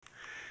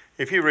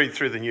If you read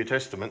through the New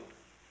Testament,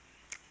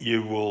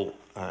 you will,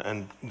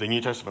 and the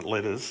New Testament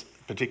letters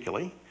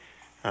particularly,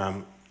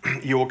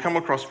 you will come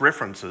across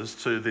references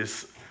to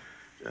this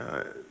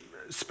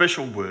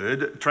special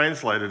word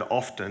translated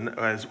often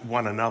as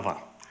one another.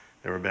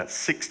 There are about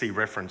 60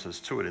 references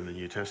to it in the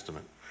New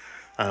Testament.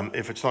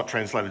 If it's not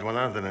translated one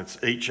another, then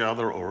it's each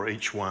other or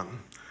each one.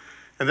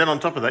 And then on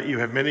top of that, you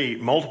have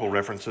multiple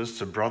references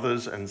to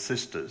brothers and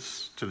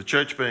sisters, to the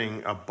church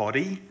being a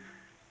body,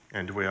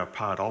 and we are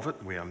part of it,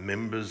 we are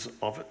members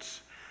of it,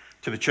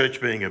 to the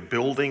church being a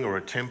building or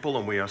a temple,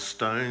 and we are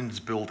stones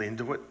built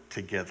into it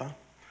together,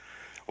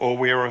 or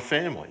we are a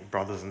family,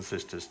 brothers and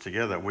sisters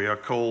together. We are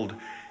called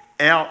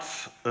out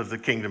of the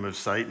kingdom of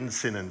Satan,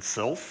 sin and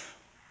self,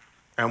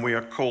 and we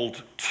are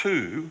called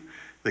to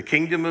the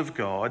kingdom of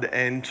God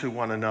and to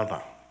one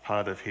another,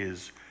 part of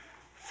his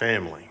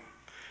family.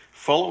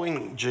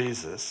 Following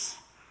Jesus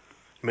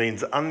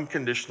means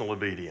unconditional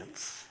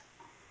obedience.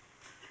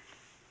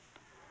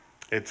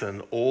 It's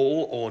an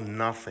all or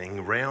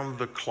nothing,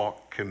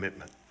 round-the-clock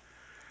commitment.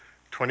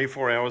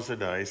 24 hours a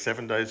day,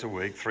 7 days a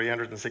week,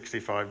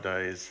 365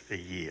 days a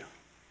year.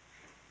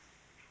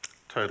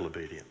 Total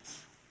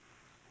obedience.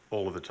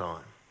 All of the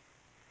time.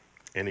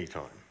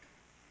 Anytime.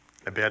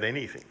 About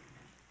anything.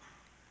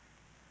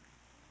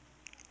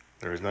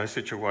 There is no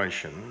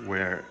situation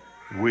where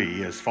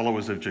we, as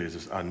followers of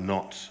Jesus, are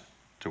not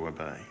to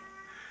obey.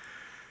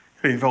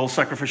 It involves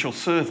sacrificial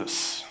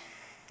service,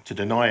 to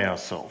deny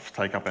ourselves,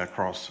 take up our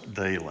cross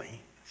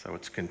daily, so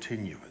it's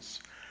continuous.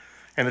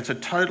 And it's a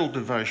total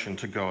devotion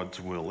to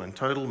God's will, and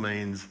total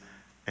means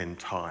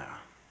entire.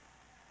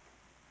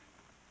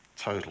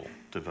 Total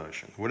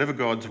devotion. Whatever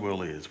God's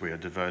will is, we are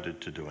devoted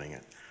to doing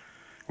it.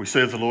 We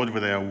serve the Lord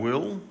with our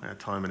will, our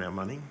time and our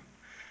money.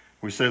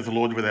 We serve the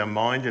Lord with our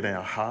mind and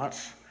our heart.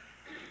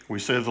 We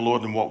serve the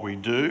Lord in what we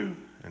do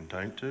and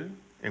don't do,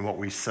 in what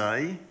we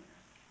say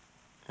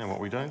and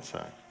what we don't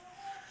say.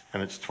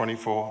 And it's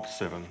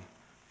 24/7,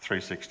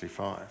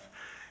 365.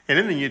 And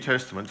in the New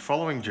Testament,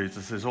 following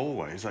Jesus is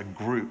always a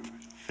group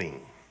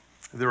thing.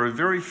 There are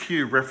very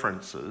few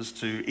references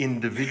to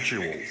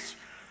individuals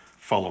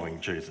following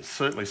Jesus.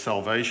 Certainly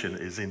salvation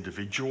is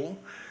individual,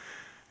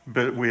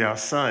 but we are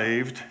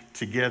saved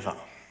together,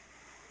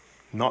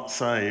 not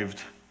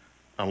saved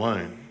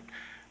alone.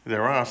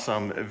 There are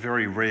some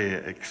very rare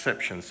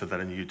exceptions to that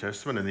in the New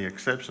Testament, and the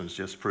exceptions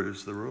just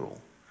proves the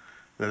rule,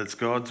 that it's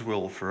God's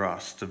will for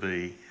us to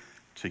be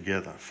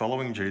together.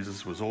 Following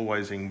Jesus was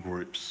always in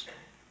groups,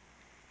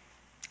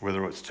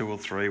 whether it was 2 or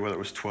 3, whether it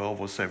was 12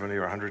 or 70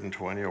 or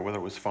 120, or whether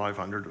it was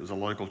 500, it was a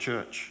local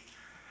church.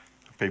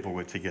 People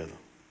were together.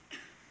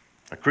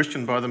 A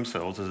Christian by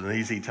themselves is an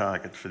easy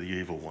target for the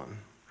evil one.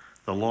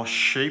 The lost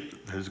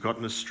sheep that has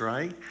gotten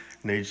astray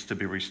needs to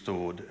be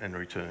restored and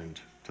returned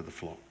to the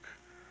flock.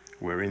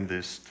 We're in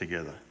this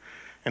together.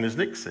 And as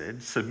Nick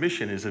said,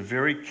 submission is a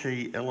very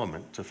key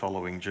element to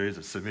following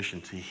Jesus.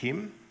 Submission to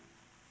him,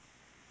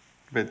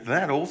 but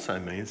that also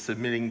means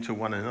submitting to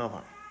one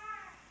another.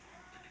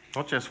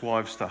 Not just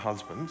wives to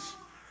husbands,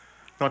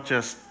 not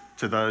just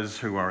to those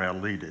who are our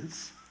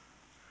leaders,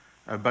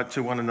 but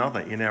to one another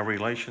in our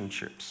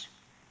relationships.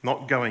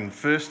 Not going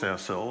first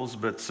ourselves,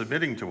 but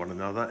submitting to one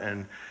another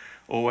and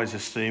always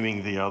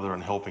esteeming the other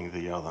and helping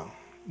the other.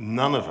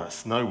 None of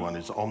us, no one,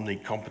 is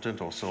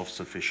omnicompetent or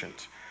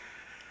self-sufficient.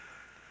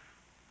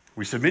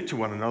 We submit to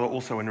one another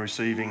also in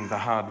receiving the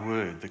hard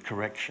word, the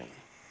correction,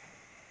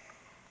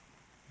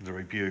 the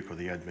rebuke or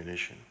the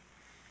admonition.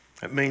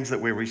 It means that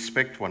we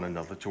respect one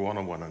another, to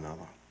honour one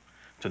another,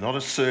 to not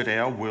assert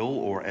our will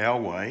or our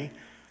way,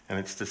 and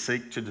it's to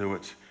seek to do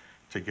it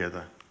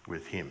together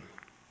with him.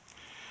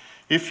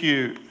 If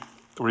you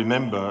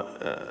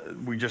remember,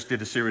 we just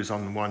did a series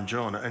on 1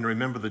 John, and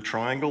remember the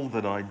triangle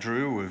that I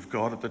drew with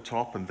God at the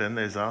top, and then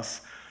there's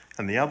us,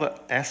 and the other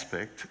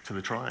aspect to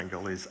the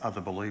triangle is other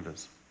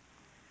believers.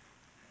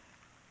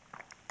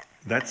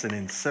 That's an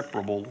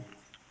inseparable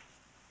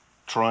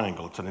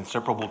triangle. It's an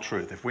inseparable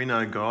truth. If we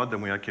know God, then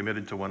we are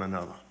committed to one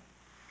another.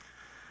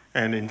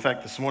 And in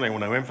fact, this morning I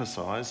want to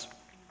emphasise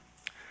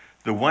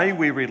the way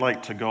we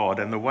relate to God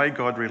and the way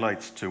God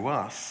relates to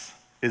us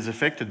is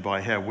affected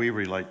by how we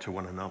relate to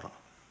one another.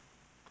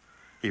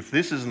 If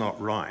this is not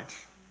right,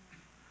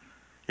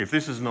 if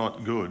this is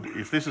not good,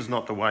 if this is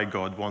not the way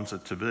God wants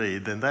it to be,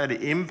 then that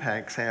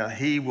impacts how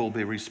he will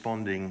be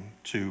responding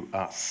to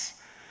us.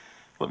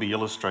 Let me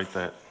illustrate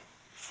that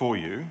for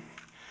you.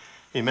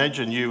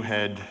 Imagine you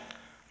had,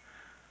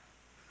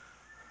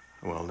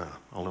 I'll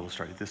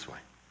illustrate it this way.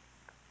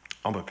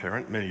 I'm a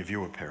parent, many of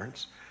you are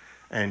parents,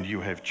 and you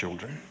have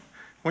children.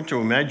 I want you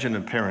to imagine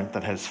a parent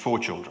that has 4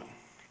 children.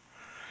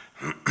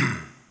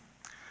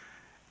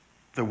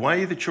 The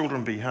way the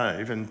children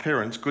behave, and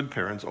parents, good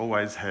parents,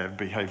 always have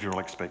behavioural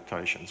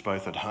expectations,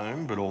 both at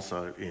home but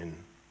also in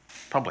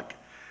public.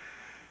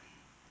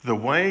 The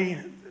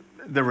way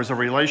there is a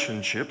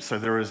relationship, so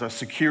there is a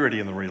security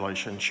in the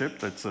relationship,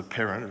 that's a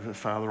parent, a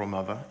father or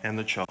mother, and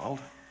the child,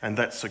 and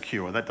that's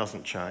secure, that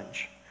doesn't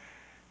change.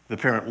 The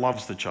parent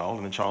loves the child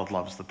and the child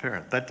loves the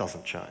parent, that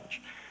doesn't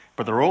change.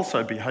 But there are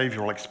also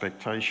behavioural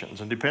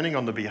expectations, and depending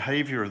on the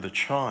behaviour of the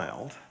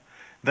child,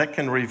 that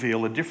can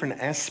reveal a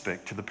different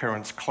aspect to the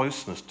parent's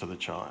closeness to the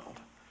child.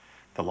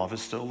 The love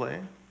is still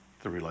there,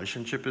 the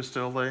relationship is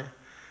still there,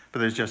 but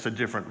there's just a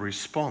different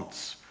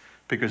response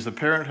because the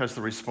parent has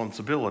the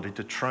responsibility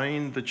to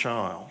train the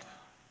child,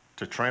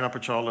 to train up a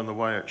child in the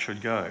way it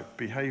should go,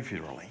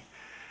 behaviourally,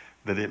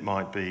 that it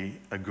might be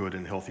a good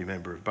and healthy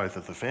member of both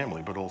of the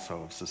family but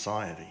also of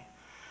society.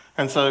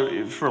 And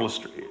so,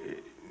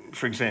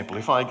 for example,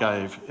 if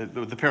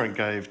the parent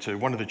gave to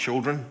one of the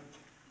children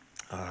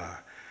a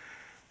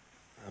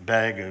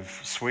bag of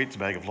sweets, a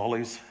bag of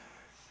lollies,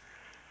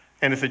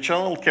 and if the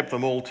child kept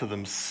them all to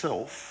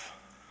themselves,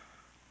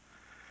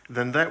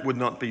 then that would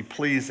not be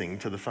pleasing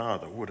to the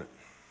father, would it?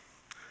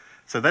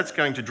 So that's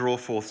going to draw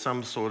forth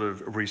some sort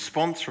of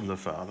response from the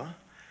father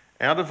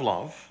out of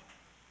love,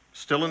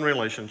 still in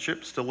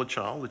relationship, still a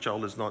child. The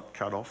child is not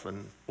cut off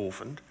and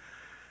orphaned,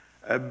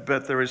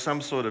 but there is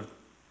some sort of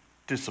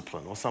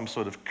discipline or some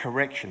sort of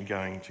correction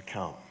going to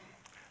come.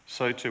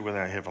 So too with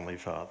our Heavenly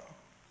Father.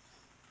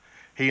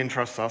 He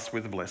entrusts us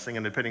with the blessing,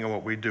 and depending on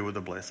what we do with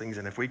the blessings,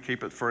 and if we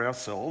keep it for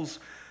ourselves,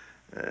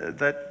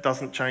 that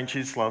doesn't change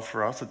his love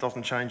for us. It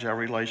doesn't change our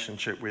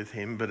relationship with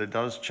him, but it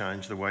does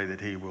change the way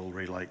that he will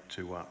relate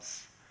to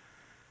us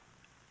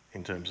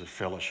in terms of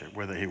fellowship,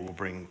 whether he will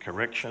bring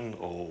correction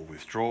or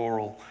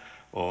withdrawal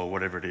or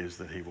whatever it is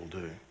that he will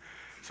do.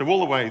 So all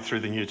the way through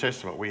the New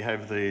Testament, we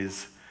have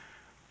these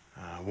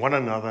one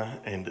another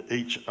and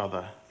each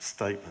other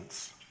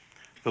statements.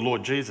 The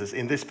Lord Jesus,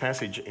 in this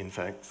passage, in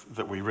fact,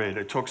 that we read,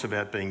 it talks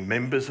about being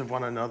members of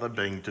one another,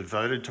 being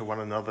devoted to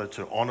one another,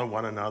 to honour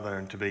one another,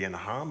 and to be in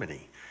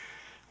harmony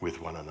with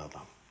one another.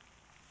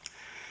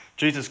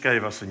 Jesus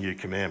gave us a new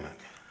commandment.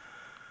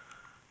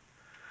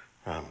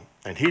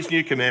 And his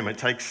new commandment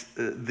takes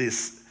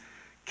this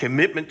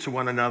commitment to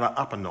one another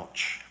up a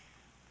notch.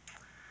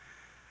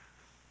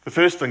 The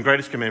first and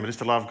greatest commandment is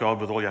to love God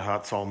with all your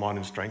heart, soul, mind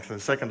and strength. And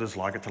the second is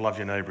like it, to love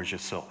your neighbour as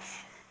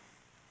yourself.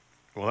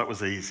 Well, that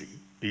was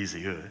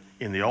easier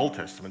in the Old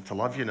Testament, to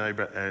love your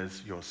neighbour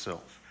as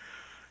yourself.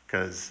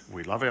 Because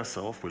we love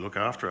ourselves, we look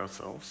after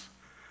ourselves.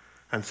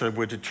 And so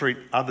we're to treat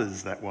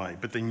others that way.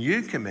 But the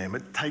new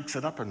commandment takes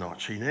it up a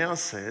notch. He now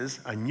says,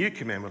 a new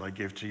commandment I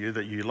give to you,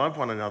 that you love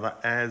one another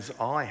as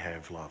I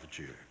have loved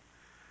you.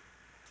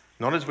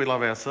 Not as we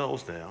love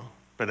ourselves now,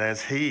 but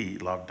as he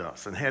loved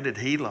us. And how did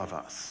he love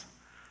us?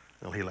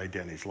 Well, he laid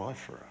down his life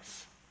for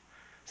us.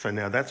 So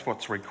now that's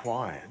what's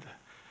required.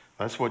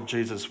 That's what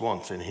Jesus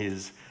wants in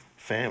his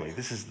family.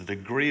 This is the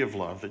degree of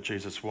love that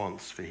Jesus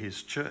wants for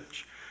his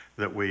church,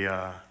 that we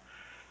are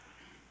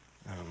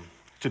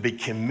to be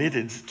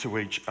committed to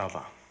each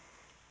other,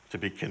 to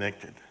be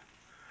connected.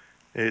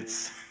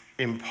 It's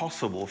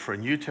impossible for a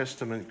New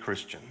Testament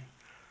Christian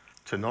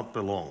to not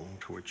belong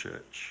to a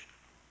church.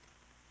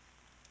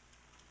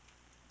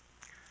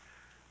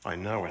 I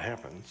know it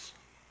happens,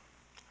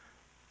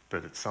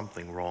 but it's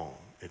something wrong.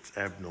 It's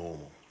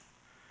abnormal.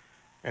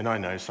 And I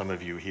know some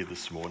of you here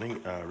this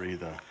morning are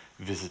either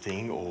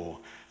visiting or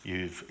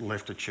you've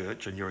left a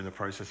church and you're in the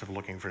process of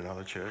looking for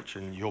another church,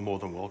 and you're more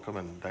than welcome,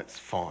 and that's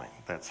fine.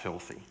 That's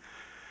healthy.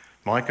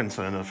 My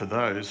concern are for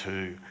those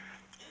who,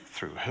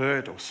 through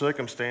hurt or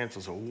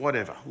circumstances or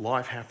whatever,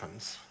 life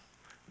happens,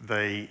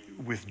 they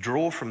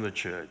withdraw from the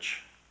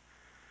church,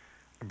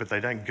 but they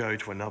don't go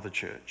to another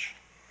church.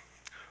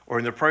 Or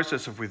in the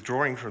process of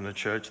withdrawing from the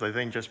church, they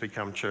then just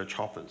become church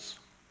hoppers.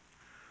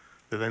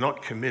 They're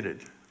not committed.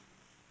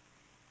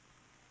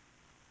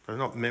 They're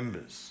not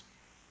members.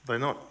 They're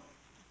not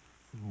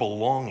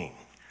belonging.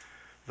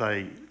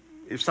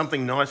 If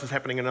something nice is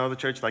happening in another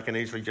church, they can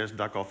easily just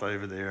duck off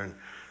over there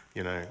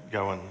and,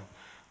 go and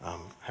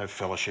have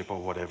fellowship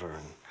or whatever.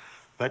 And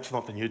that's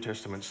not the New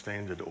Testament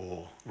standard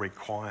or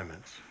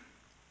requirement.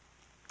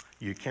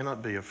 You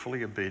cannot be a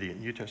fully obedient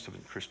New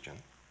Testament Christian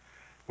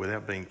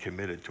without being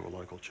committed to a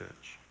local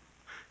church.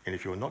 And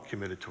if you're not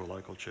committed to a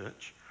local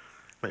church,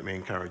 let me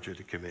encourage you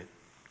to commit.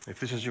 If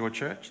this is your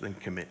church, then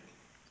commit,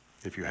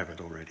 if you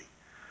haven't already.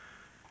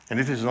 And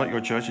if this is not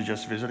your church, you're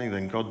just visiting,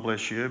 then God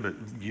bless you, but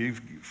you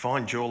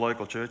find your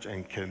local church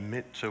and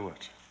commit to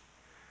it.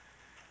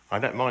 I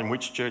don't mind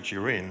which church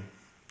you're in,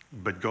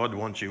 but God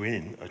wants you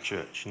in a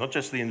church, not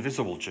just the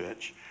invisible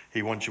church.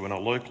 He wants you in a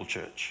local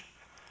church.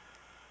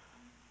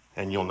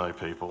 And you'll know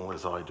people,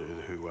 as I do,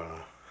 who are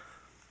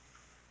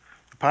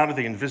part of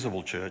the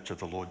invisible church of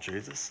the Lord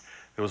Jesus.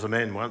 There was a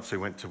man once who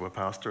went to a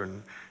pastor,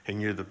 and he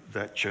knew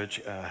that church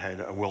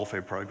had a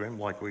welfare program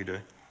like we do.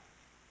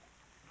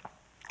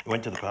 He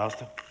went to the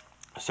pastor,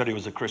 said he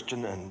was a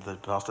Christian, and the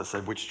pastor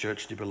said, "Which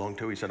church do you belong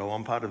to?" He said, "Oh,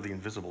 I'm part of the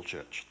invisible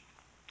church."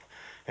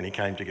 And he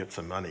came to get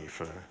some money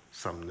for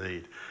some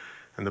need.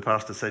 And the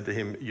pastor said to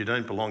him, "You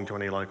don't belong to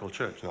any local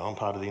church." "No, I'm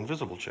part of the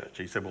invisible church."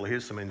 He said, "Well,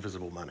 here's some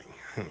invisible money."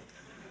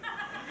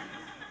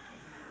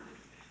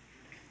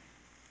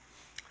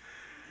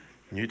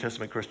 New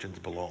Testament Christians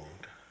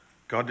belonged.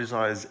 God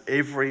desires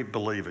every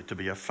believer to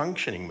be a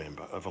functioning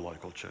member of a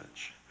local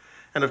church.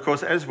 And of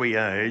course, as we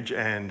age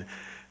and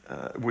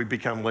we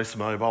become less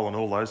mobile and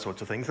all those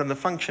sorts of things, then the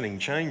functioning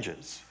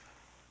changes.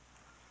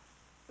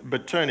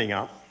 But turning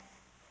up,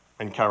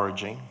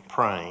 encouraging,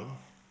 praying,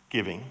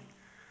 giving,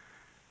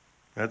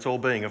 that's all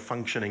being a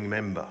functioning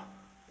member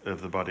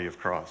of the body of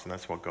Christ, and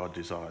that's what God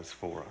desires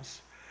for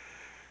us.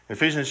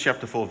 Ephesians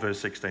chapter 4 verse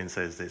 16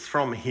 says this,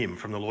 from him,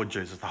 from the Lord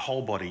Jesus, the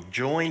whole body,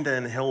 joined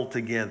and held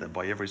together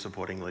by every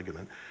supporting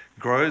ligament,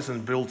 grows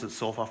and builds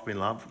itself up in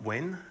love.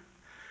 When?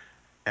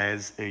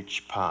 As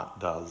each part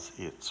does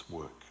its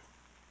work.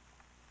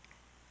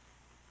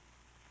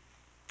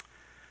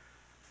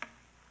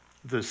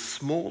 The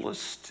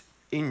smallest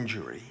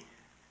injury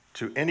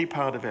to any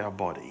part of our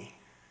body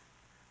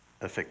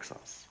affects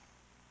us.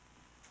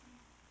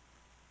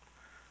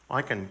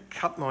 I can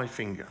cut my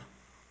finger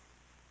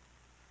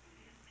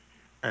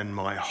and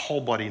my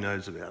whole body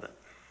knows about it.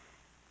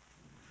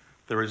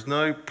 There is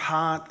no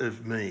part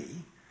of me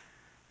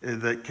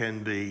that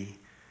can be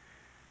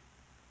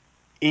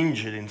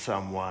injured in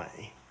some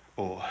way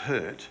or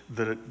hurt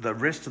that the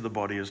rest of the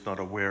body is not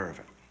aware of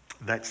it.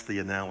 That's the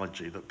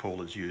analogy that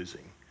Paul is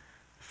using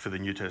for the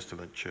New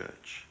Testament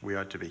church. We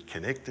are to be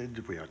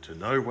connected, we are to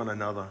know one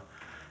another,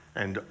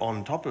 and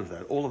on top of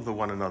that, all of the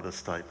one another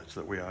statements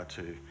that we are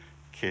to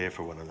care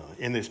for one another.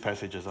 In this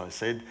passage, as I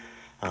said,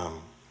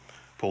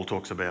 Paul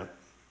talks about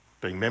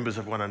being members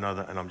of one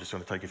another, and I'm just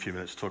going to take a few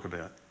minutes to talk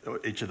about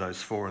each of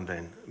those four and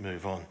then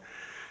move on.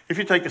 If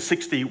you take the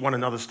 60 one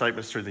another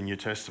statements through the New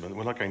Testament,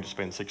 we're not going to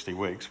spend 60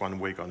 weeks, 1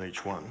 week on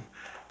each one,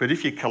 but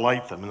if you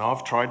collate them, and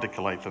I've tried to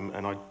collate them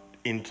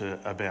into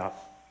about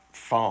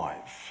 5.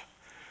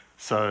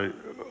 So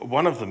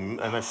one of them,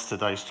 and that's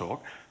today's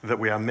talk, that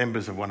we are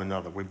members of one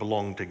another, we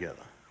belong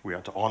together. We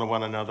are to honour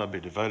one another, be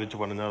devoted to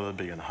one another,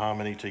 be in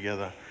harmony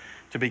together,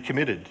 to be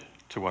committed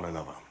to one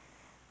another.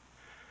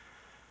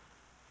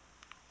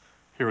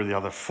 Here are the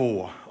other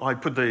 4. I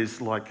put these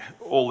like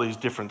all these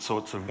different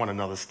sorts of one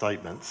another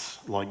statements,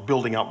 like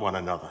building up one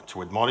another,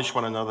 to admonish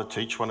one another,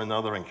 teach one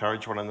another,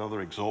 encourage one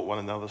another, exhort one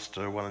another,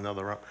 stir one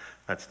another up.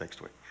 That's next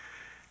week.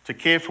 To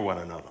care for one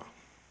another,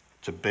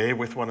 to bear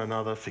with one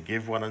another,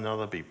 forgive one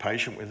another, be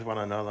patient with one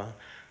another,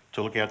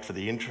 to look out for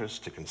the interests,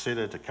 to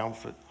consider, to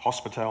comfort,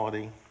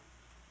 hospitality,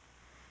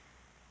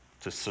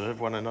 to serve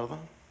one another,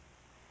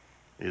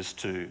 is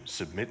to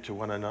submit to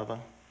one another,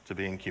 to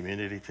be in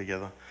community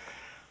together.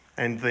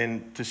 And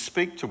then to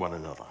speak to one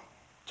another,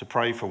 to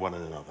pray for one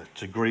another,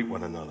 to greet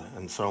one another,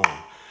 and so on.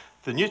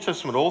 The New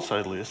Testament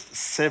also lists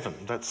 7,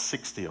 that's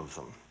 60 of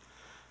them.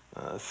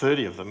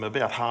 30 of them,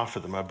 about half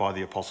of them are by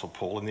the Apostle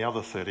Paul, and the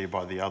other 30 are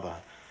by the other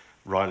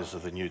writers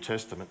of the New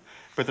Testament.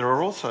 But there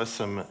are also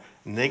some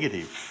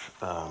negative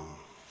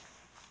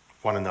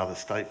one another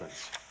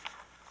statements.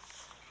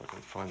 If I can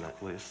find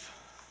that list.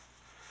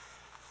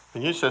 The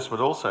New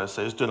Testament also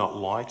says, do not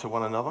lie to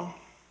one another,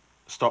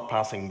 stop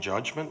passing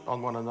judgment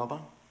on one another.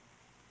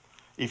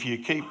 If you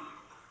keep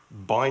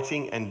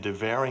biting and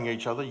devouring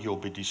each other, you'll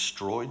be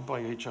destroyed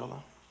by each other.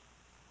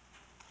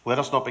 Let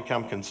us not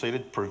become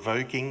conceited,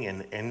 provoking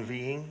and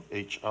envying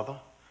each other.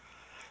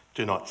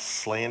 Do not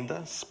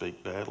slander,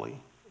 speak badly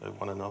of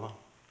one another.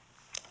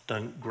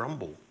 Don't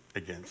grumble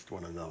against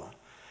one another.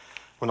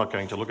 We're not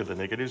going to look at the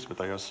negatives, but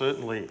they are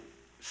certainly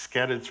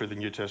scattered through the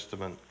New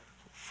Testament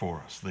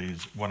for us,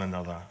 these one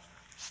another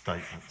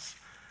statements.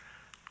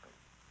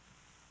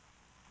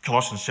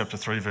 Colossians chapter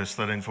 3 verse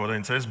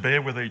 13-14 says,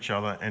 bear with each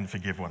other and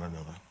forgive one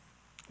another.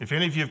 If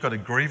any of you have got a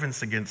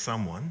grievance against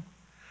someone,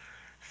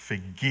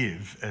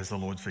 forgive as the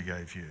Lord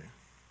forgave you.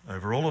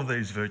 Over all of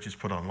these virtues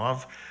put on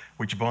love,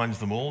 which binds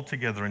them all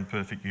together in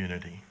perfect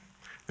unity.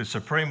 The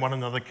supreme one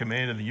another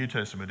command in the New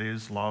Testament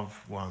is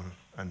love one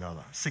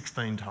another.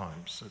 16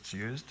 times it's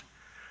used.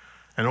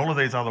 And all of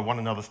these other one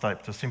another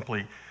statements are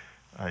simply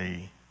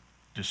a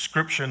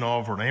description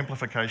of or an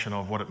amplification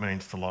of what it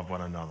means to love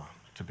one another.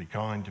 To be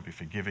kind, to be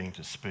forgiving,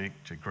 to speak,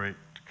 to greet,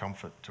 to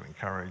comfort, to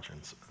encourage,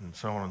 and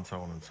so on and so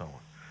on and so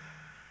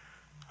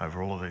on.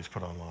 Over all of these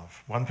put on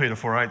love. 1 Peter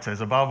 4:8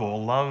 says, above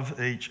all, love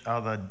each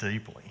other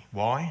deeply.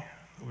 Why?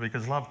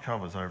 Because love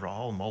covers over a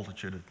whole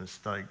multitude of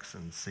mistakes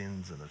and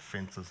sins and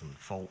offences and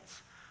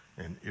faults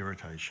and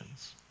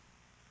irritations.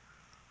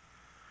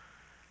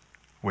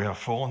 We are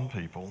fallen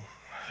people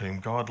whom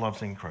God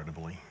loves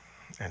incredibly,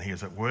 and he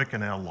is at work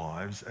in our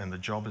lives, and the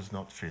job is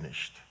not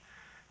finished.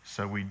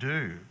 So we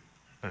do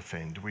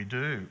offend, we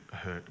do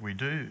hurt, we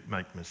do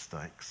make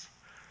mistakes,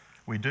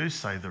 we do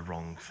say the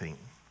wrong thing.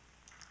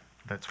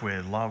 That's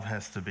where love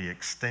has to be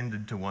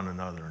extended to one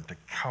another and to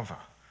cover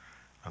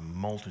a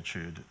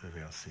multitude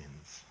of our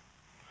sins.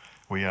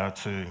 We are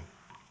to,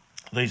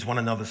 these one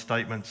another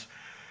statements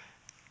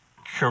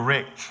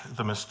correct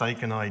the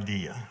mistaken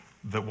idea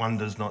that one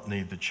does not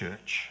need the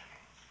church.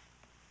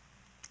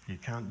 You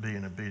can't be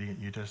an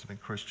obedient New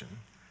Testament Christian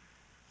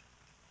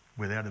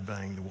without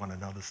obeying the one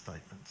another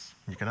statements.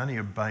 You can only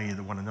obey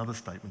the one another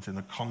statements in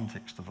the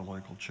context of a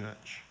local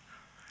church.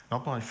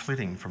 Not by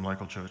flitting from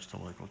local church to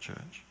local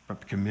church,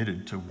 but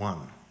committed to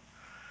one,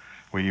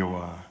 where you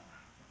are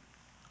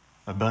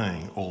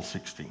obeying all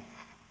 60.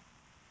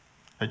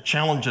 It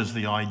challenges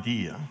the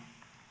idea,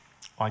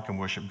 I can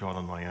worship God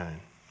on my own.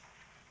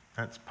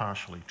 That's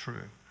partially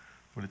true,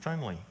 but it's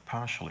only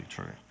partially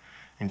true.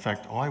 In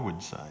fact, I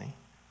would say,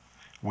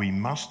 We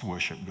must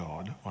worship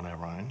God on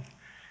our own,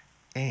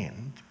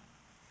 and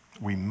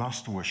we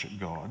must worship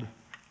God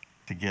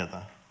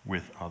together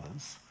with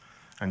others.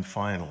 And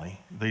finally,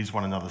 these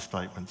one another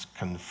statements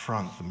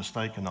confront the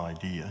mistaken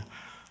idea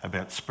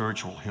about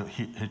spiritual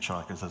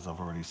hitchhikers, as I've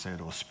already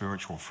said, or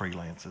spiritual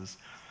freelancers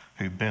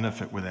who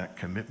benefit without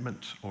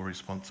commitment or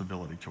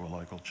responsibility to a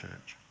local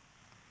church.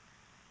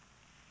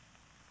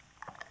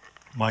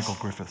 Michael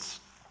Griffiths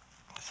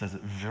says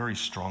it very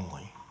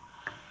strongly,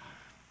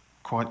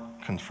 quite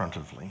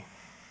confrontively.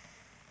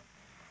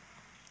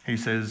 He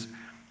says,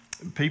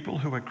 people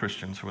who are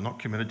Christians who are not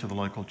committed to the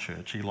local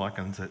church, he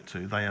likens it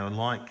to, they are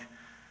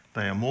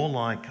more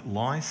like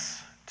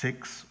lice,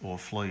 ticks, or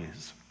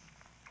fleas.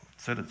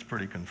 Said it's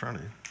pretty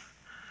confrontive.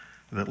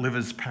 That live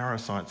as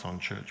parasites on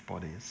church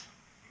bodies.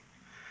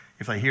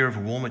 If they hear of a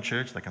warmer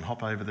church, they can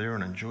hop over there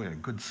and enjoy a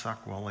good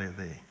suck while they're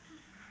there.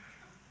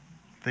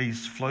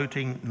 These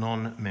floating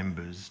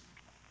non-members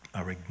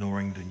are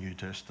ignoring the New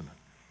Testament.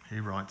 He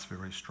writes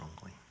very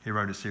strongly. He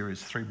wrote a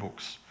series, 3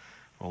 books,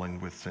 all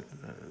in with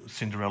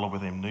Cinderella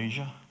with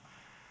Amnesia.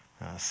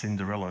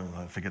 Cinderella,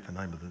 I forget the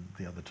name of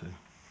the other 2.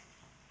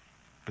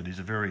 But he's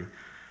a very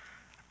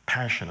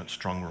passionate,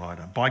 strong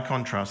writer. By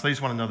contrast,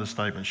 these one another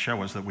statements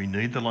show us that we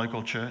need the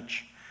local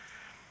church.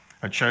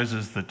 It shows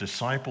us that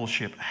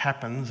discipleship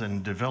happens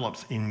and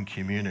develops in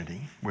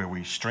community, where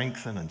we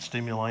strengthen and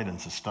stimulate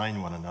and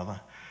sustain one another.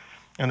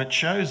 And it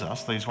shows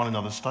us, these one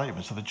another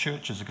statements, that the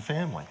church is a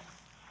family,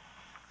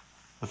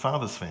 the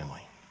Father's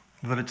family,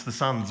 that it's the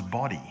Son's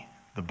body,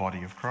 the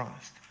body of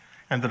Christ,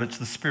 and that it's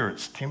the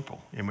Spirit's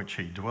temple in which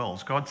he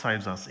dwells. God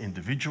saves us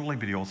individually,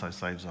 but he also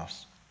saves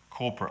us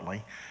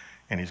corporately,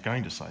 and he's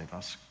going to save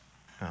us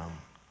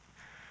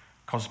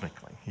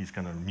cosmically. He's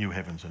going to new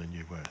heavens and a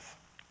new earth.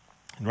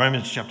 In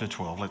Romans chapter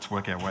 12, let's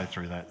work our way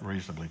through that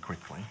reasonably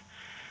quickly,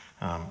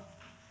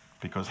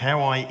 because how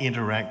I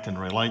interact and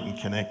relate and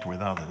connect with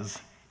others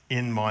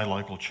in my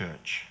local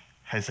church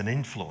has an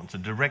influence, a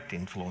direct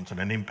influence and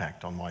an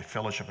impact on my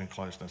fellowship and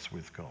closeness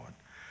with God.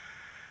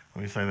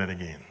 Let me say that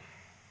again.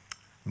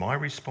 My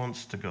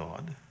response to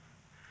God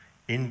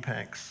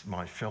impacts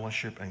my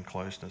fellowship and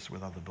closeness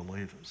with other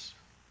believers.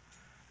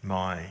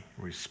 My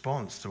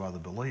response to other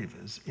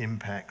believers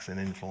impacts and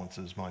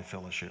influences my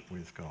fellowship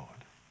with God.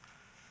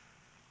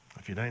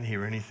 If you don't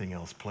hear anything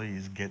else,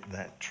 please get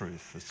that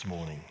truth this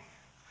morning.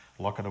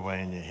 Lock it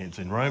away in your heads.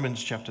 In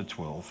Romans chapter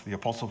 12, the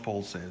Apostle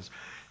Paul says,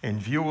 in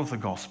view of the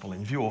gospel,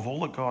 in view of all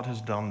that God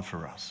has done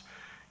for us,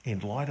 in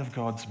light of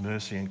God's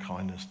mercy and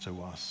kindness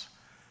to us,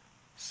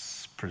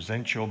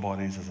 present your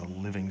bodies as a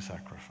living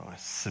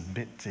sacrifice.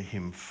 Submit to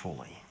him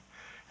fully.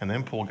 And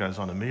then Paul goes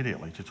on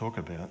immediately to talk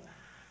about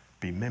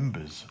be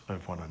members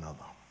of one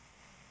another.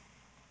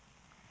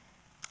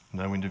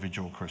 No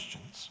individual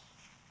Christians.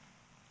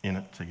 In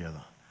it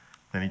together.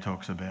 Then he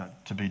talks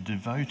about to be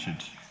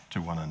devoted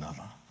to one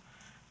another.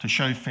 To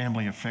show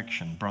family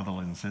affection, brothers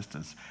and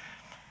sisters.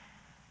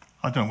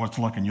 I don't know what it's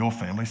like in your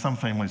family. Some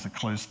families are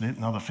close-knit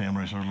and other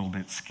families are a little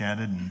bit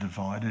scattered and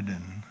divided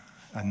and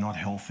are not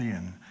healthy,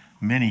 and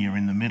many are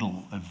in the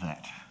middle of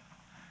that.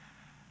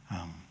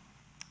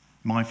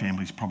 My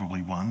family's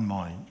probably one,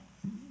 my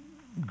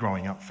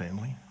growing up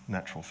family,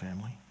 natural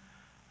family.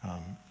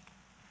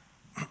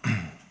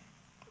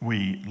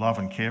 We love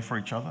and care for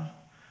each other,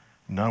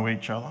 know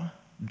each other,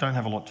 don't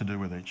have a lot to do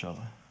with each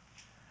other.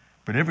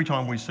 But every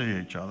time we see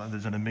each other,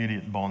 there's an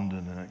immediate bond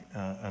and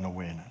an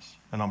awareness.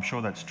 And I'm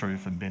sure that's true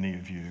for many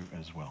of you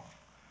as well.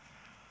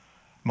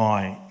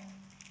 My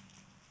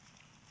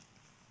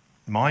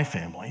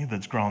family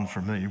that's grown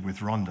from me with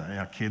Rhonda,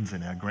 our kids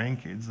and our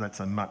grandkids, that's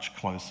a much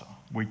closer.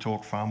 We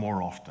talk far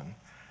more often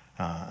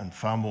and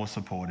far more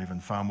supportive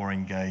and far more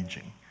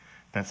engaging.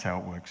 That's how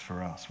it works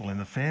for us. Well, in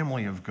the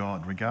family of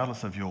God,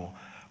 regardless of your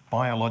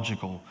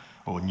biological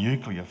or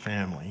nuclear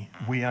family,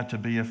 we are to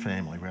be a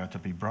family. We are to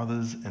be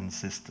brothers and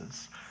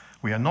sisters.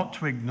 We are not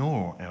to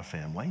ignore our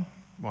family,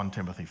 1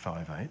 Timothy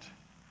 5:8,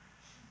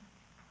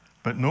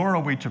 but nor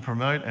are we to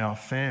promote our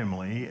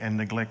family and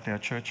neglect our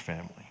church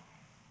family.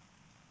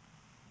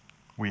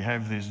 We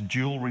have this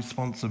dual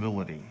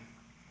responsibility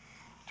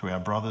to our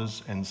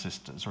brothers and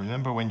sisters.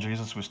 Remember when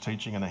Jesus was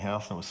teaching in a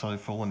house that was so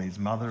full and his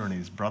mother and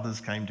his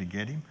brothers came to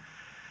get him?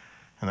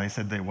 And they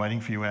said, they're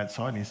waiting for you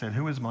outside. And he said,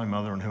 who is my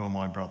mother and who are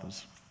my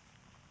brothers?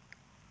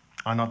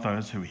 Are not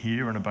those who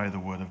hear and obey the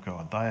word of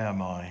God. They are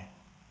my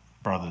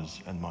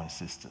brothers and my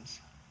sisters.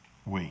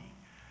 We,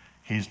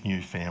 his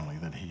new family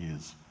that he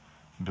is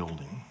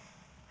building.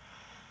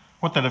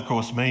 What that, of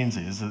course, means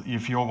is that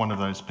if you're one of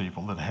those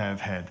people that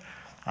have had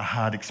a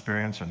hard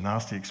experience, a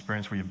nasty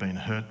experience where you've been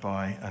hurt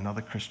by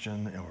another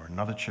Christian or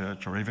another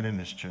church or even in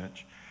this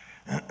church,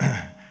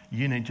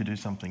 you need to do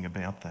something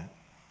about that.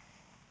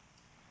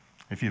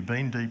 If you've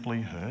been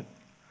deeply hurt,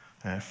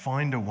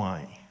 find a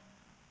way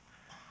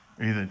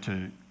either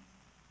to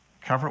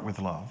cover it with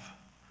love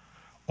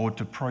or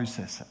to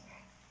process it,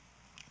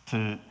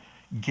 to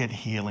get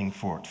healing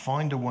for it.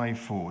 Find a way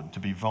forward to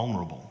be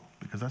vulnerable,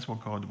 because that's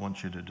what God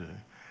wants you to do.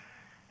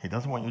 He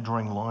doesn't want you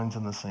drawing lines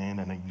in the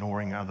sand and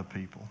ignoring other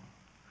people.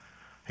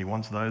 He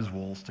wants those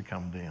walls to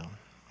come down.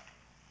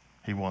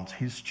 He wants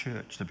his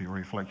church to be a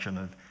reflection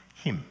of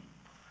him.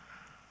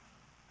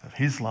 That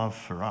his love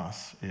for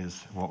us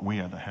is what we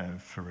are to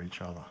have for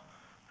each other.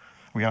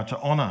 We are to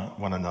honour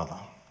one another,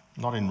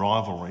 not in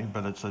rivalry,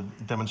 but it's a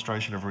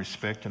demonstration of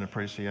respect and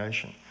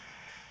appreciation.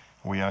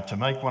 We are to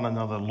make one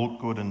another look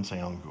good and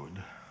sound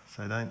good.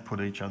 So don't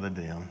put each other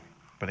down,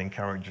 but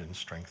encourage and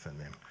strengthen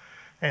them.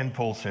 And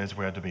Paul says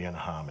we are to be in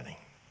harmony,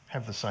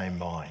 have the same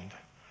mind.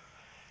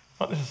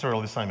 Not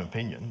necessarily the same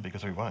opinion,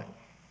 because we won't.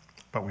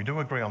 But we do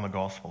agree on the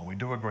gospel, and we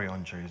do agree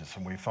on Jesus,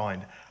 and we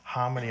find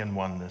harmony and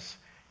oneness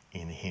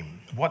in him.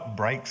 What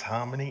breaks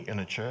harmony in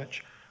a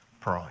church?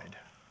 Pride.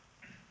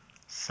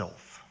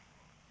 Self.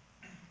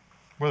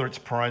 Whether it's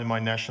pride in my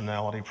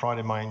nationality, pride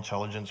in my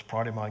intelligence,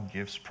 pride in my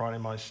gifts, pride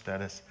in my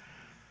status,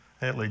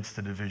 that leads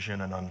to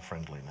division and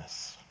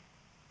unfriendliness.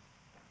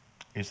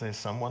 Is there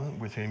someone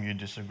with whom you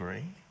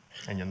disagree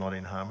and you're not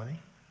in harmony?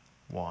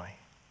 Why?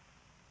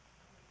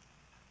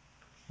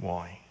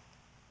 Why?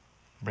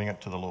 Bring it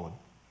to the Lord.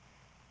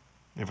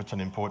 If it's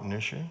an important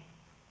issue,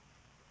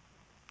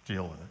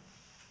 deal with it.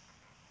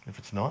 If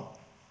it's not,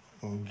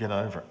 get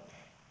over it.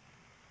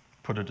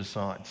 Put it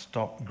aside.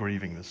 Stop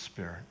grieving the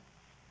Spirit.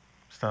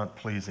 Start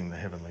pleasing the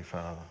Heavenly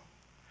Father.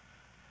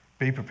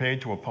 Be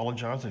prepared to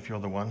apologise if you're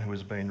the one who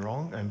has been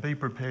wrong, and be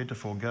prepared to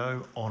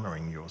forego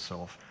honouring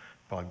yourself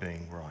by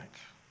being right.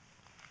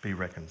 Be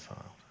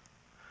reconciled.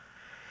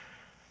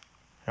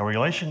 Our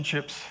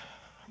relationships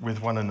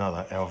with one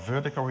another, our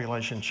vertical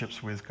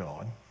relationships with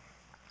God,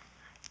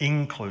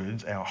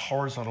 includes our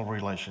horizontal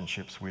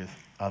relationships with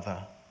other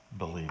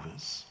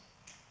believers.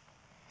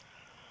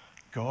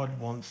 God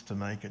wants to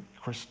make it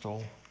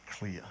crystal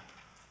clear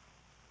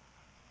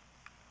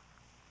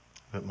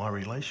that my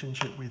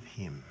relationship with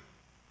him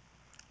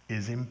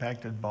is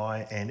impacted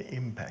by and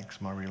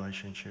impacts my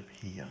relationship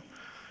here.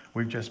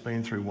 We've just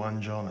been through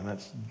 1 John, and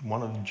that's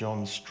one of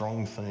John's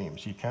strong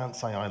themes. You can't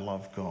say I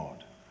love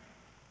God,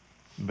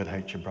 but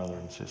hate your brother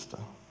and sister.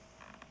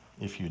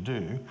 If you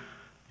do,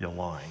 you're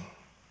lying.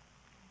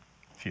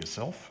 To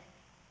yourself,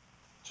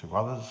 to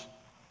others,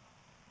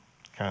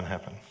 can't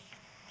happen.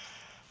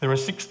 There are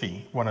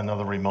 60 one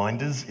another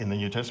reminders in the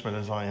New Testament,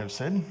 as I have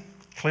said,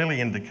 clearly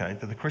indicate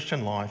that the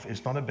Christian life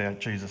is not about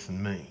Jesus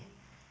and me.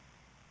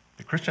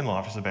 The Christian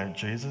life is about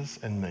Jesus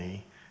and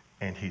me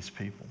and his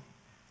people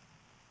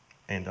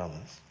and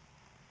others,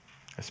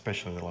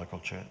 especially the local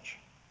church.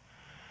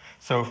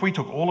 So if we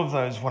took all of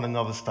those one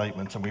another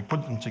statements and we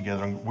put them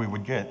together, we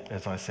would get,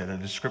 as I said, a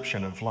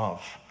description of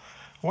love.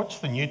 What's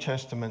the New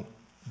Testament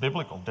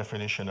biblical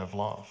definition of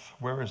love?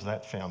 Where is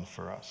that found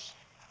for us?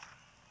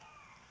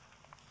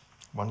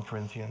 1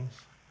 Corinthians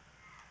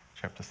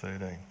chapter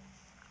 13.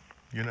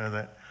 You know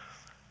that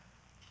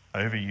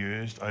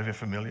overused,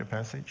 overfamiliar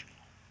passage?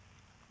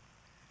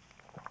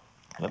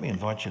 Let me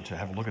invite you to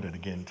have a look at it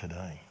again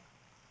today.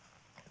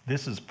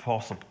 This is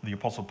the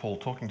Apostle Paul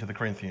talking to the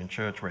Corinthian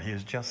church, where he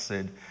has just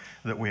said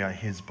that we are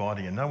his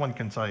body, and no one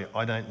can say,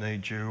 I don't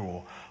need you,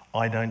 or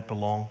I don't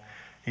belong.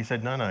 He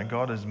said, no,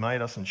 God has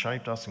made us and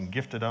shaped us and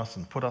gifted us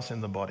and put us in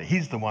the body.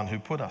 He's the one who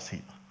put us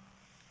here.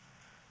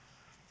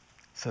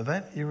 So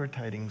that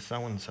irritating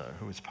so-and-so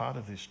who is part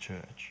of this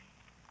church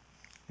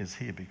is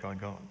here by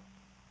God.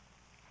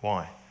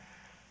 Why?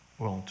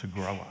 Well, to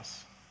grow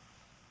us,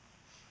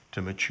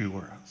 to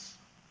mature us.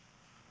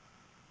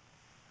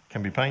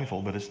 Can be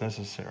painful, but it's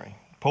necessary.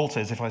 Paul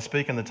says, if I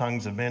speak in the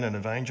tongues of men and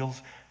of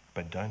angels,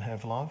 but don't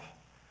have love,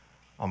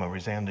 I'm a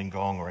resounding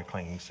gong or a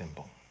clanging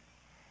cymbal.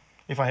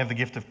 If I have the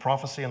gift of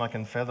prophecy and I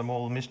can fathom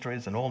all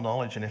mysteries and all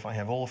knowledge, and if I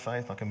have all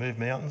faith, I can move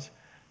mountains,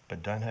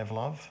 but don't have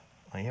love,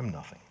 I am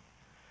nothing.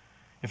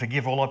 If I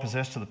give all I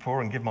possess to the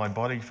poor and give my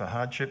body for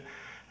hardship,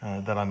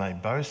 that I may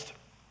boast,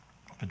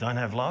 but don't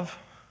have love,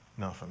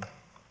 nothing.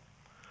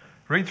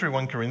 Read through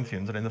 1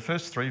 Corinthians, and in the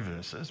first 3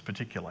 verses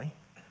particularly,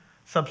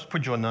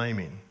 put your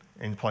name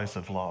in place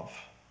of love,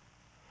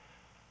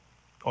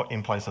 or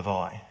in place of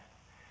I.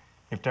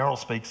 If Daryl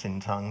speaks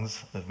in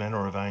tongues of men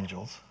or of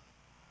angels,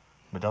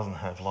 but doesn't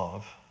have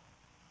love,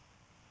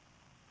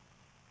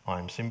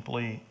 I'm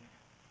simply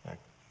a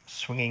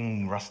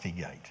swinging rusty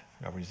gate,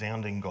 a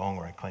resounding gong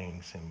or a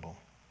clanging cymbal.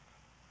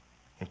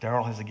 If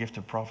Daryl has a gift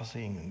of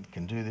prophecy and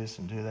can do this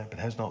and do that, but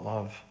has not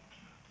love,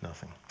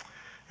 nothing.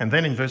 And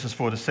then in verses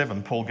 4 to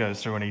 7, Paul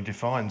goes through and he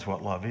defines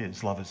what love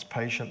is. Love is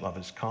patient, love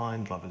is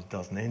kind,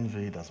 doesn't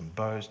envy, doesn't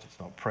boast, it's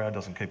not proud,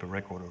 doesn't keep a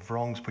record of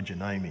wrongs. Put your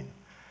name in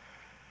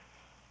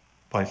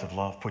place of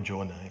love, put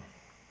your name.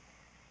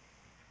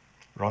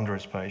 Rhonda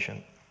is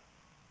patient.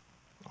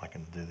 I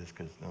can do this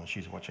because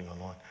she's watching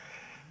online.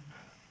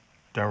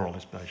 Daryl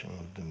is patient,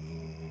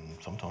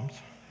 sometimes.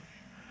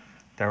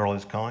 Daryl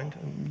is kind,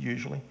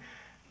 usually.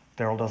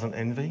 Daryl doesn't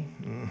envy.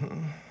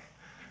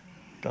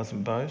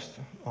 Doesn't boast.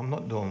 I'm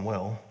not doing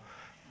well.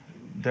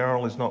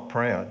 Daryl is not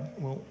proud.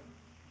 Well,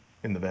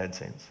 in the bad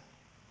sense.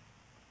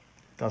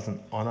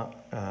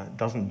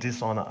 Doesn't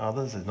dishonour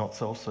others, is not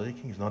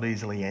self-seeking, is not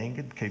easily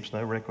angered, keeps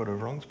no record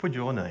of wrongs. Put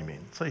your name in.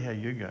 See how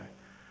you go.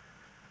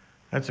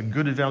 That's a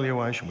good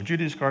evaluation. Would you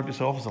describe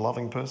yourself as a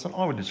loving person?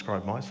 I would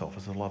describe myself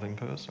as a loving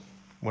person.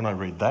 When I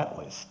read that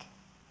list,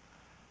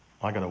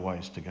 I got a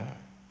ways to go.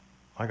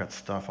 I got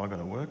stuff I got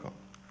to work on.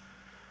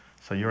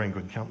 So you're in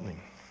good company.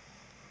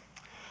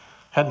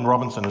 Haddon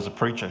Robinson is a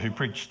preacher who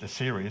preached a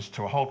series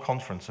to a whole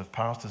conference of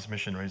pastors,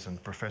 missionaries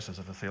and professors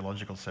of a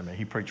theological seminary.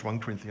 He preached 1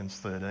 Corinthians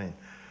 13.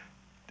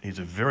 He's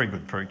a very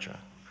good preacher,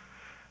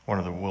 one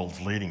of the world's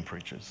leading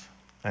preachers,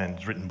 and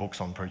has written books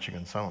on preaching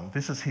and so on.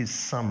 This is his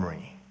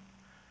summary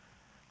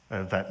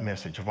of that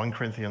message of 1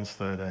 Corinthians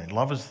 13.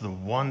 Love is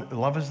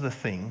the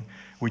thing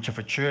which if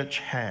a church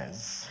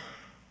has,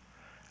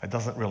 it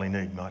doesn't really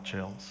need much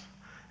else.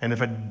 And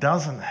if it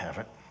doesn't have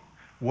it,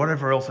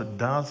 whatever else it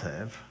does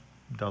have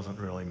doesn't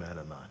really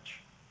matter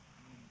much.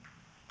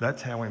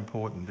 That's how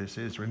important this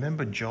is.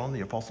 Remember John,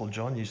 the Apostle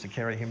John, used to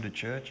carry him to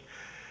church,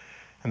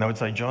 and they would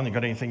say, John, you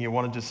got anything you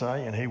wanted to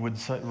say? And he would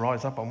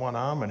rise up on one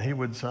arm and he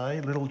would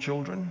say, little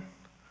children,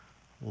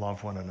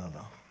 love one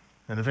another.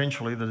 And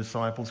eventually the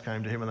disciples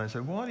came to him and they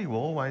said, why do you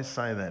always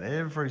say that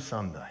every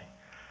Sunday?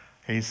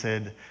 He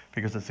said,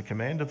 because it's the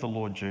command of the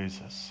Lord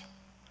Jesus.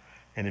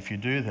 And if you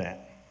do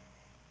that,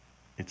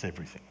 it's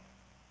everything.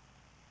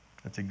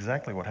 That's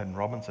exactly what Haddon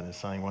Robinson is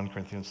saying 1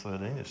 Corinthians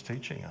 13 is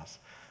teaching us.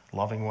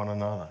 Loving one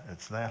another.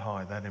 It's that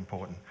high, that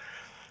important.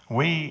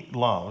 We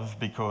love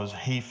because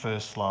he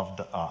first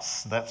loved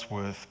us. That's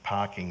worth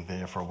parking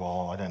there for a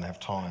while. I don't have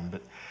time,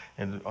 but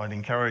I'd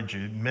encourage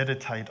you,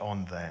 meditate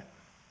on that.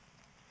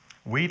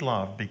 We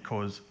love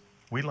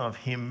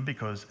him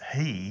because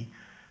he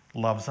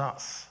loves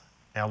us.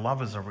 Our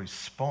love is a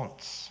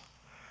response.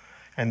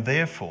 And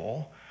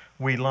therefore,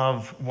 we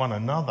love one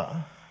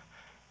another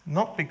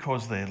not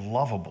because they're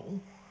lovable.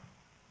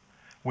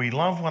 We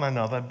love one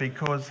another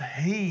because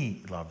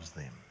he loves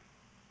them.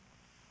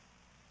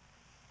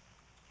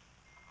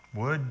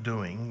 We're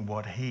doing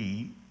what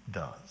he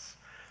does,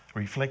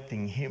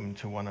 reflecting him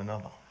to one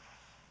another.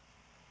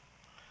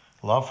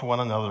 Love for one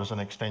another is an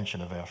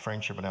extension of our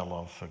friendship and our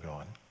love for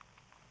God.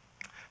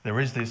 There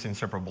is this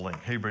inseparable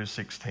link. Hebrews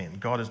 6:10.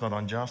 God is not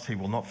unjust. He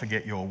will not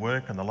forget your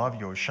work and the love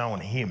you have shown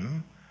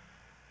him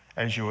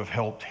as you have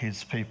helped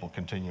his people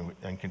continue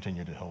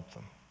to help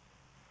them.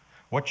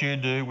 What you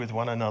do with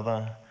one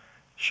another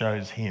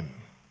shows him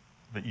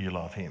that you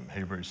love him.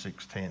 Hebrews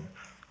 6:10.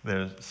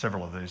 There are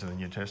several of these in the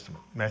New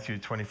Testament. Matthew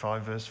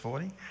 25, verse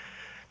 40.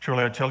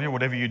 Truly I tell you,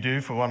 whatever you do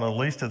for one of the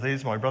least of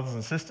these, my brothers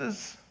and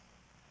sisters,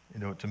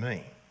 you do it to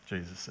me,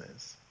 Jesus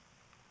says.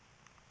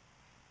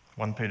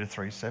 1 Peter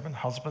 3:7.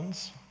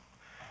 Husbands,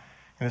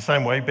 in the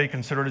same way, be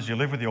considerate as you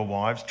live with your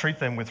wives. Treat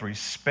them with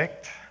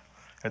respect.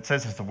 It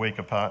says it's the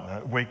weaker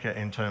partner, weaker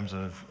in terms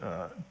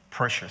of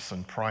precious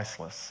and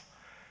priceless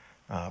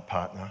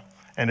partner.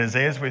 And as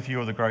heirs with you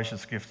of the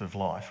gracious gift of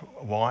life.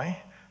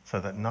 Why? So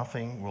that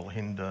nothing will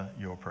hinder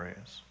your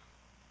prayers.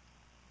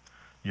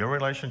 Your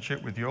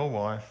relationship with your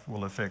wife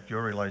will affect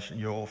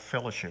your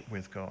fellowship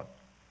with God.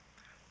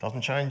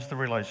 Doesn't change the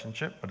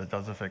relationship, but it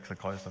does affect the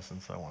closeness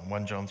and so on.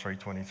 1 John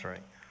 3:23.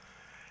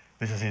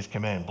 This is his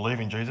command. Believe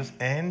in Jesus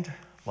and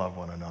love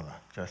one another,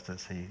 just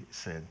as he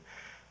said.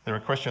 There are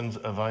questions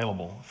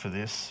available for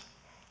this,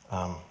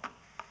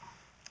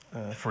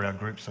 for our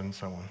groups and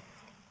so on.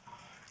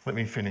 Let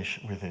me finish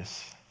with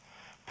this.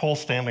 Paul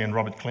Stanley and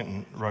Robert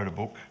Clinton wrote a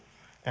book,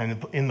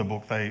 and in the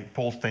book,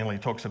 Paul Stanley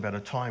talks about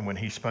a time when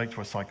he spoke to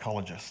a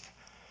psychologist.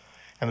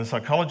 And the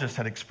psychologist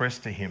had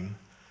expressed to him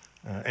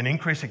an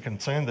increasing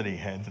concern that he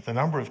had that the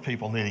number of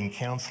people needing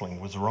counselling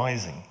was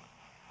rising,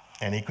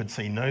 and he could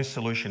see no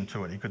solution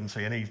to it. He couldn't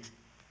see any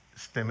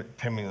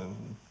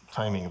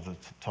taming of the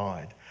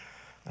tide,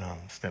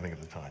 stemming of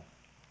the tide.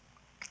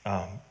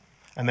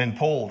 And then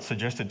Paul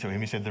suggested to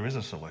him, he said, there is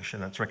a solution,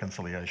 that's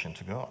reconciliation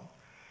to God.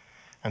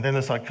 And then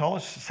the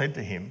psychologist said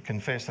to him,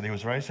 confessed that he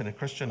was raised in a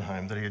Christian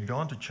home, that he had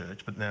gone to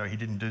church, but now he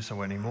didn't do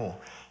so anymore.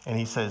 And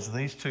he says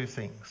these two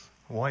things.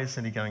 Why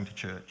isn't he going to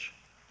church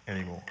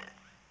anymore?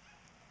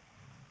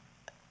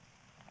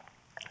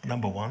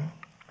 Number one,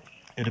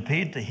 it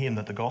appeared to him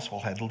that the gospel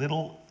had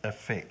little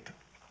effect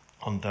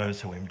on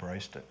those who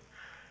embraced it.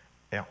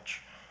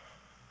 Ouch.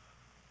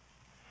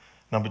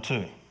 Number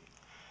two,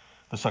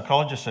 the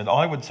psychologist said,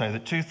 I would say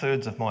that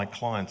 2/3 of my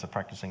clients are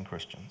practicing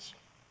Christians.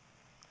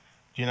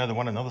 Do you know the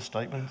one another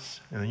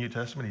statements in the New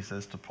Testament? He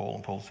says to Paul,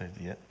 and Paul said,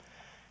 yeah.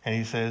 And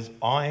he says,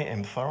 I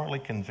am thoroughly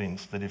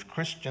convinced that if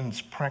Christians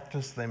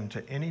practice them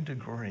to any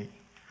degree,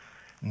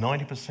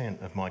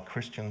 90% of my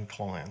Christian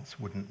clients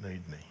wouldn't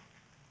need me.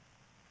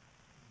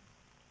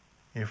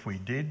 If we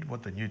did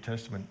what the New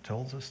Testament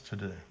tells us to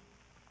do,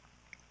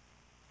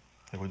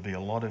 there would be a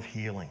lot of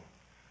healing,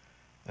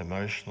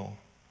 emotional,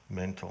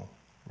 mental,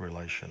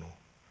 relational.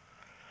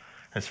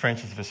 As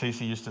Francis of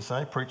Assisi used to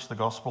say, preach the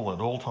gospel at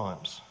all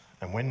times,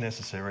 and when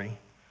necessary,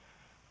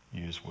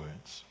 use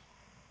words.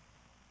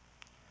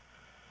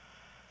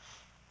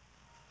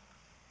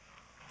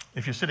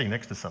 If you're sitting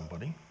next to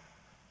somebody,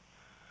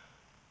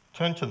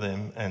 turn to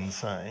them and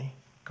say,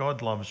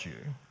 God loves you,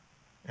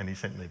 and he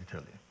sent me to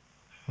tell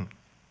you.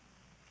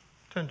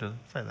 Turn to them,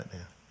 say that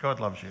now. God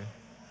loves you,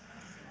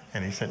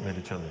 and he sent me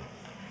to tell you.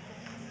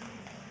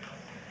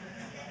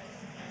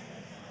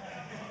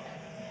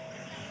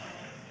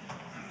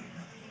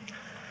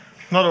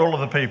 Not all of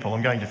the people,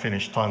 I'm going to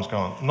finish, time's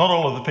gone. Not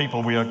all of the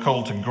people we are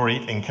called to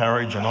greet,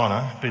 encourage and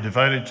honour, be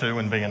devoted to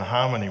and be in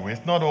harmony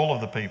with, not all of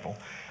the people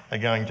are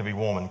going to be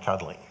warm and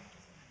cuddly.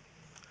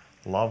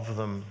 Love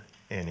them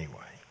anyway.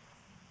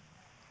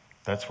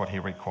 That's what he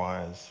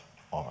requires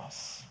of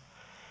us.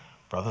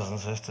 Brothers and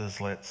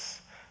sisters,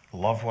 let's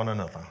love one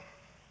another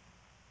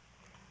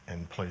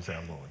and please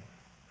our Lord.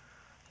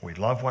 We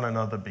love one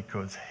another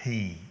because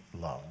he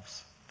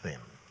loves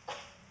them.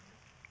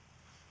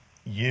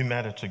 You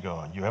matter to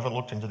God. You haven't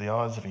looked into the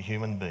eyes of a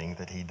human being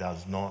that he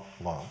does not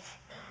love.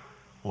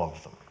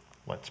 Love them.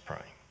 Let's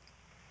pray.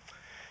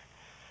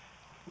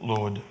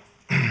 Lord,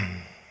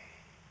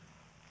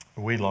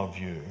 we love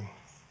you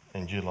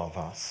and you love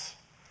us.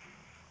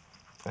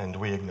 And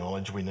we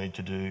acknowledge we need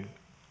to do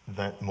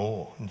that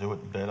more and do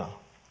it better.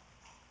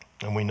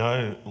 And we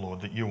know,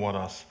 Lord, that you want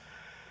us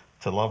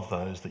to love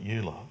those that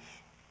you love,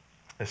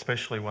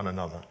 especially one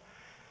another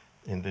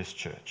in this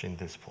church, in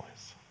this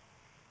place.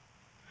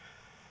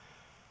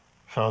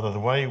 Father, the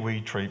way we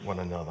treat one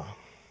another,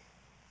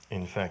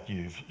 in fact,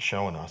 you've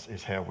shown us,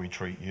 is how we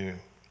treat you.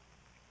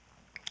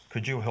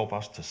 Could you help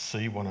us to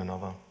see one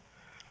another,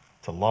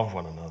 to love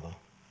one another,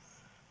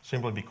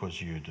 simply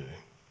because you do,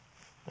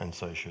 and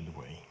so should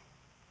we.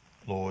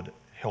 Lord,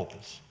 help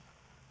us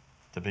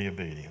to be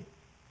obedient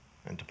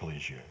and to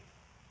please you.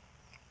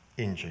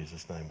 In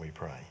Jesus' name we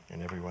pray.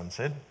 And everyone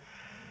said,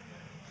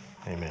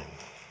 Amen.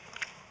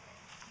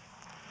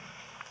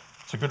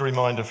 It's a good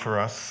reminder for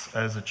us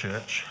as a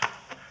church.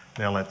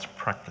 Now let's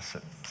practice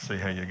it, see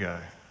how you go.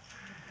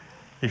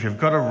 If you've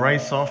got to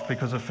race off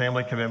because of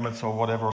family commitments or whatever,